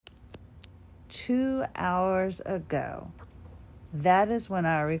2 hours ago, that is when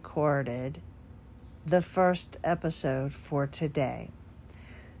I recorded the first episode for today.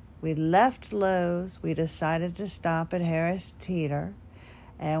 We left Lowe's. We decided to stop at Harris Teeter.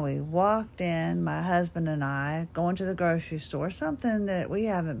 And we walked in, my husband and I, going to the grocery store, something that we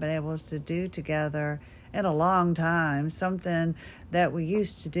haven't been able to do together in a long time, something that we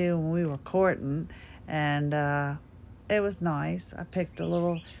used to do when we were courting. And it was nice. I picked a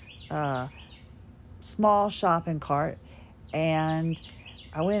little small shopping cart, and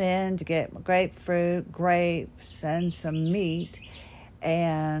I went in to get grapefruit, grapes, and some meat.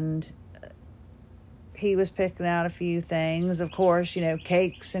 And he was picking out a few things, of course,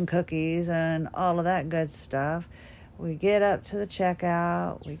 cakes and cookies and all of that good stuff. We get up to the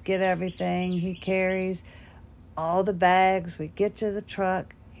checkout. We get everything. He carries all the bags. We get to the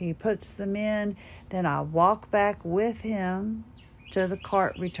truck. He puts them in. Then I walk back with him to the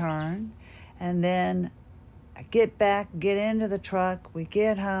cart return. And then I get into the truck. We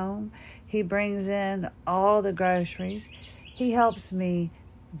get home. He brings in all the groceries. He helps me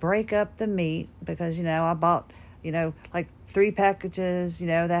break up the meat because, I bought, like 3 packages,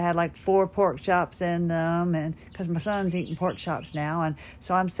 that had like 4 pork chops in them, and because my son's eating pork chops now, and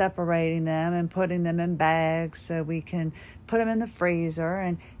so I'm separating them and putting them in bags so we can put them in the freezer,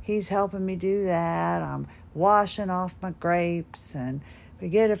 and he's helping me do that. I'm washing off my grapes, and we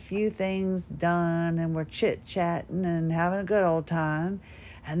get a few things done, and we're chit-chatting and having a good old time,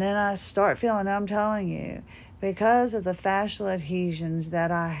 and then I start feeling, I'm telling you, because of the fascial adhesions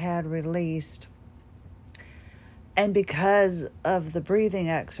that I had released, and because of the breathing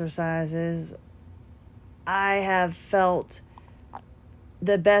exercises, I have felt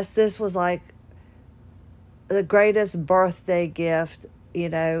the best. This was like the greatest birthday gift.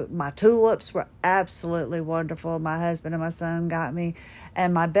 My tulips were absolutely wonderful. My husband and my son got me,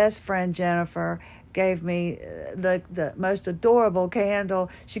 and my best friend Jennifer gave me the most adorable candle.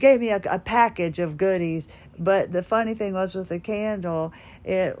 She gave me a package of goodies, but the funny thing was with the candle,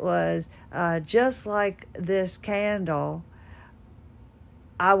 it was just like this candle,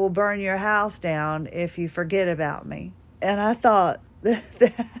 I will burn your house down if you forget about me. And I thought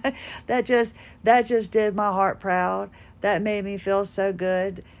that just did my heart proud. That made me feel so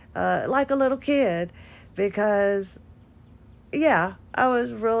good, like a little kid, because I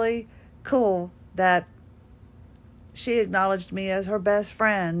was really cool that she acknowledged me as her best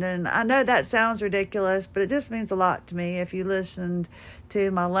friend. And I know that sounds ridiculous, but it just means a lot to me if you listened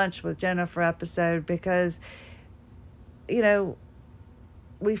to my Lunch with Jennifer episode, because,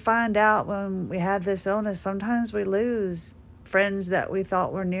 we find out when we have this illness, sometimes we lose friends that we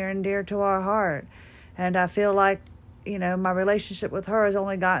thought were near and dear to our heart. And I feel like, my relationship with her has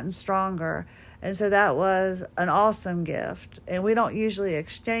only gotten stronger. And so that was an awesome gift. And we don't usually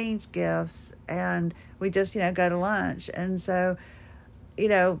exchange gifts, and we just, go to lunch. And so,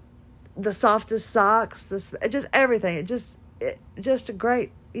 the softest socks, just everything. It just a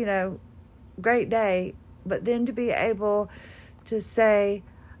great, great day. But then to be able to say,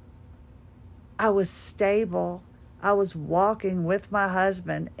 I was stable. I was walking with my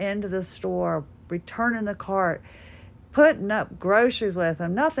husband into the store, returning the cart, putting up groceries with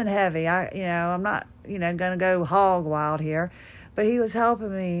him, nothing heavy. I'm not, going to go hog wild here, but he was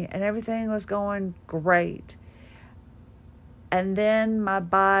helping me, and everything was going great. And then my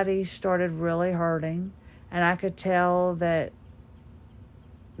body started really hurting, and I could tell that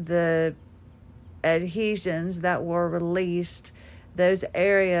the adhesions that were released, those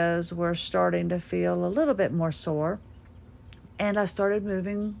areas were starting to feel a little bit more sore. And I started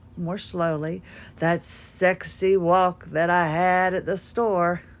moving more slowly. That sexy walk that I had at the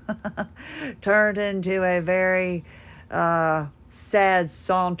store turned into a very sad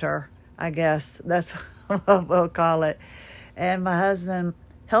saunter, I guess. That's what we'll call it. And my husband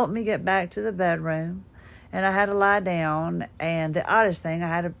helped me get back to the bedroom. And I had to lie down. And the oddest thing, I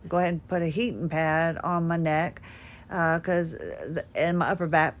had to go ahead and put a heating pad on my neck and my upper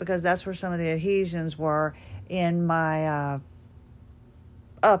back, because that's where some of the adhesions were in my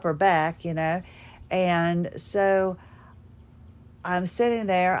upper back, and so I'm sitting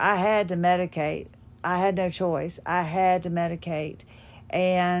there. I had to medicate. I had no choice. I had to medicate,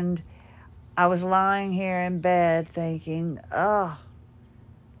 and I was lying here in bed thinking, oh,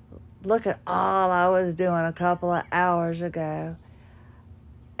 look at all I was doing a couple of hours ago,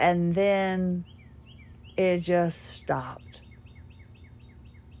 and then it just stopped.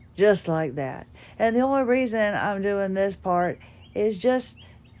 Just like that. And the only reason I'm doing this part is just,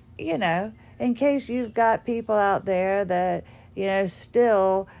 in case you've got people out there that,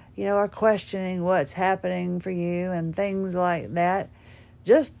 still, are questioning what's happening for you and things like that.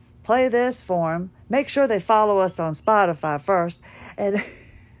 Just play this for them. Make sure they follow us on Spotify first. And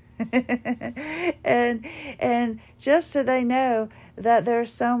and just so they know that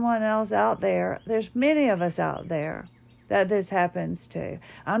there's someone else out there. There's many of us out there that this happens to.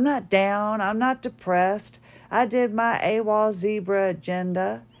 I'm not down. I'm not depressed. I did my AWOL Zebra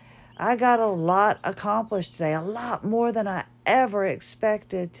agenda. I got a lot accomplished today, a lot more than I ever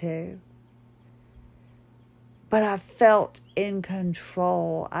expected to. But I felt in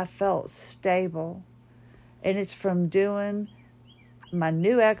control. I felt stable. And it's from doing my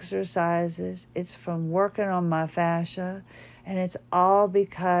new exercises. It's from working on my fascia. And it's all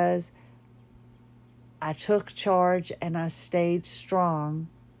because I took charge and I stayed strong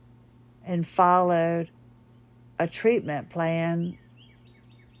and followed a treatment plan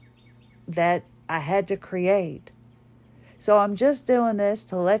that I had to create. So I'm just doing this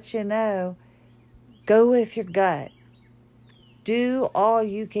to let you know, go with your gut. Do all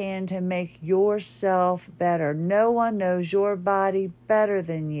you can to make yourself better. No one knows your body better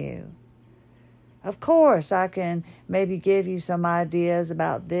than you. Of course, I can maybe give you some ideas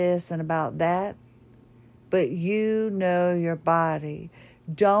about this and about that, but you know your body.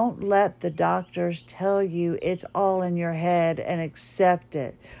 Don't let the doctors tell you it's all in your head and accept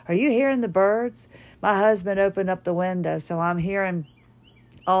it. Are you hearing the birds? My husband opened up the window, so I'm hearing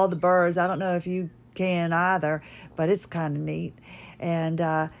all the birds. I don't know if you can either, but it's kind of neat.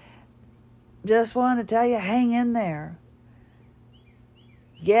 And just wanted to tell you, hang in there.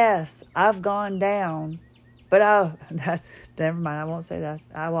 Yes, I've gone down, but that's never mind. I won't say that.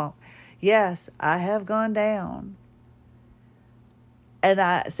 I won't. Yes, I have gone down. And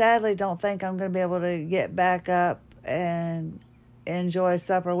I sadly don't think I'm going to be able to get back up and enjoy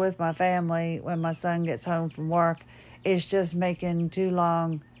supper with my family when my son gets home from work. It's just making too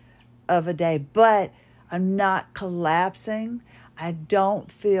long of a day. But I'm not collapsing. I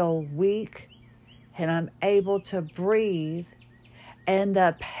don't feel weak. And I'm able to breathe. And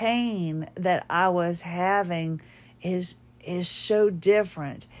the pain that I was having is so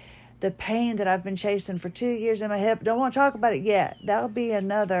different. The pain that I've been chasing for 2 years in my hip, don't want to talk about it yet. That'll be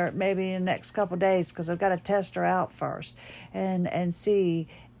another, maybe in the next couple of days, because I've got to test her out first and see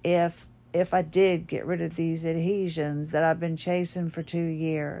if I did get rid of these adhesions that I've been chasing for 2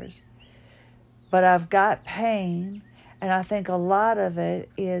 years. But I've got pain, and I think a lot of it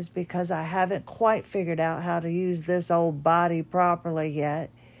is because I haven't quite figured out how to use this old body properly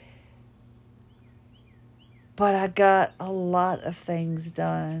yet. But I got a lot of things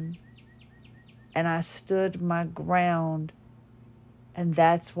done. And I stood my ground. And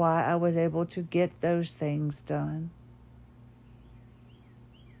that's why I was able to get those things done.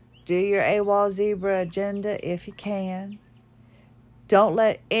 Do your AWOL Zebra agenda if you can. Don't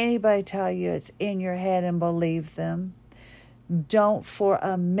let anybody tell you it's in your head and believe them. Don't for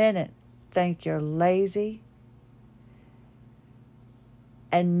a minute think you're lazy.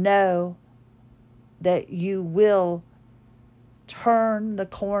 And know that you will turn the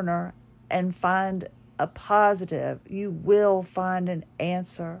corner and find a positive. You will find an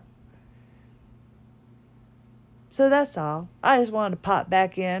answer. So that's all. I just wanted to pop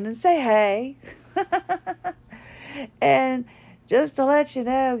back in and say hey. And just to let you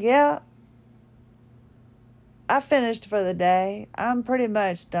know, yeah, I finished for the day. I'm pretty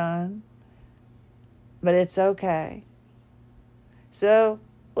much done. But it's okay. So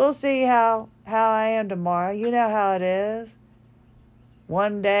we'll see how I am tomorrow. You know how it is.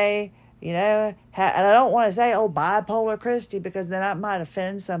 One day, and I don't want to say, bipolar Christy, because then I might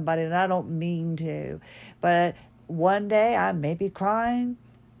offend somebody, and I don't mean to. But one day I may be crying.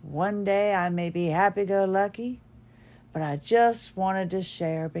 One day I may be happy-go-lucky. But I just wanted to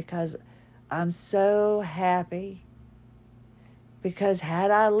share because I'm so happy. Because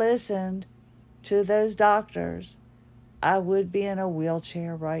had I listened to those doctors, I would be in a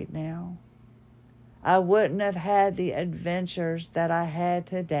wheelchair right now. I wouldn't have had the adventures that I had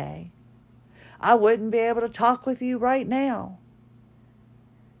today. I wouldn't be able to talk with you right now.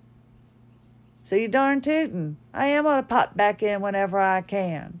 So you darn tootin', I am going to pop back in whenever I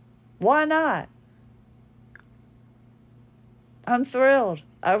can. Why not? I'm thrilled.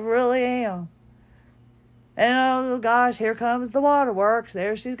 I really am. And oh gosh, here comes the waterworks.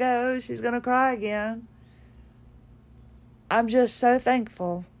 There she goes. She's going to cry again. I'm just so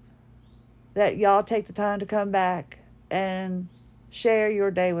thankful that y'all take the time to come back and share your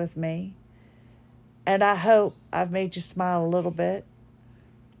day with me. And I hope I've made you smile a little bit.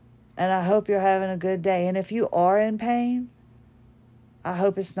 And I hope you're having a good day. And if you are in pain, I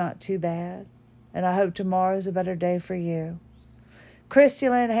hope it's not too bad. And I hope tomorrow's a better day for you. Christy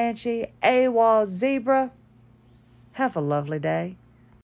Lynn Hanchy, AWOL Zebra. Have a lovely day.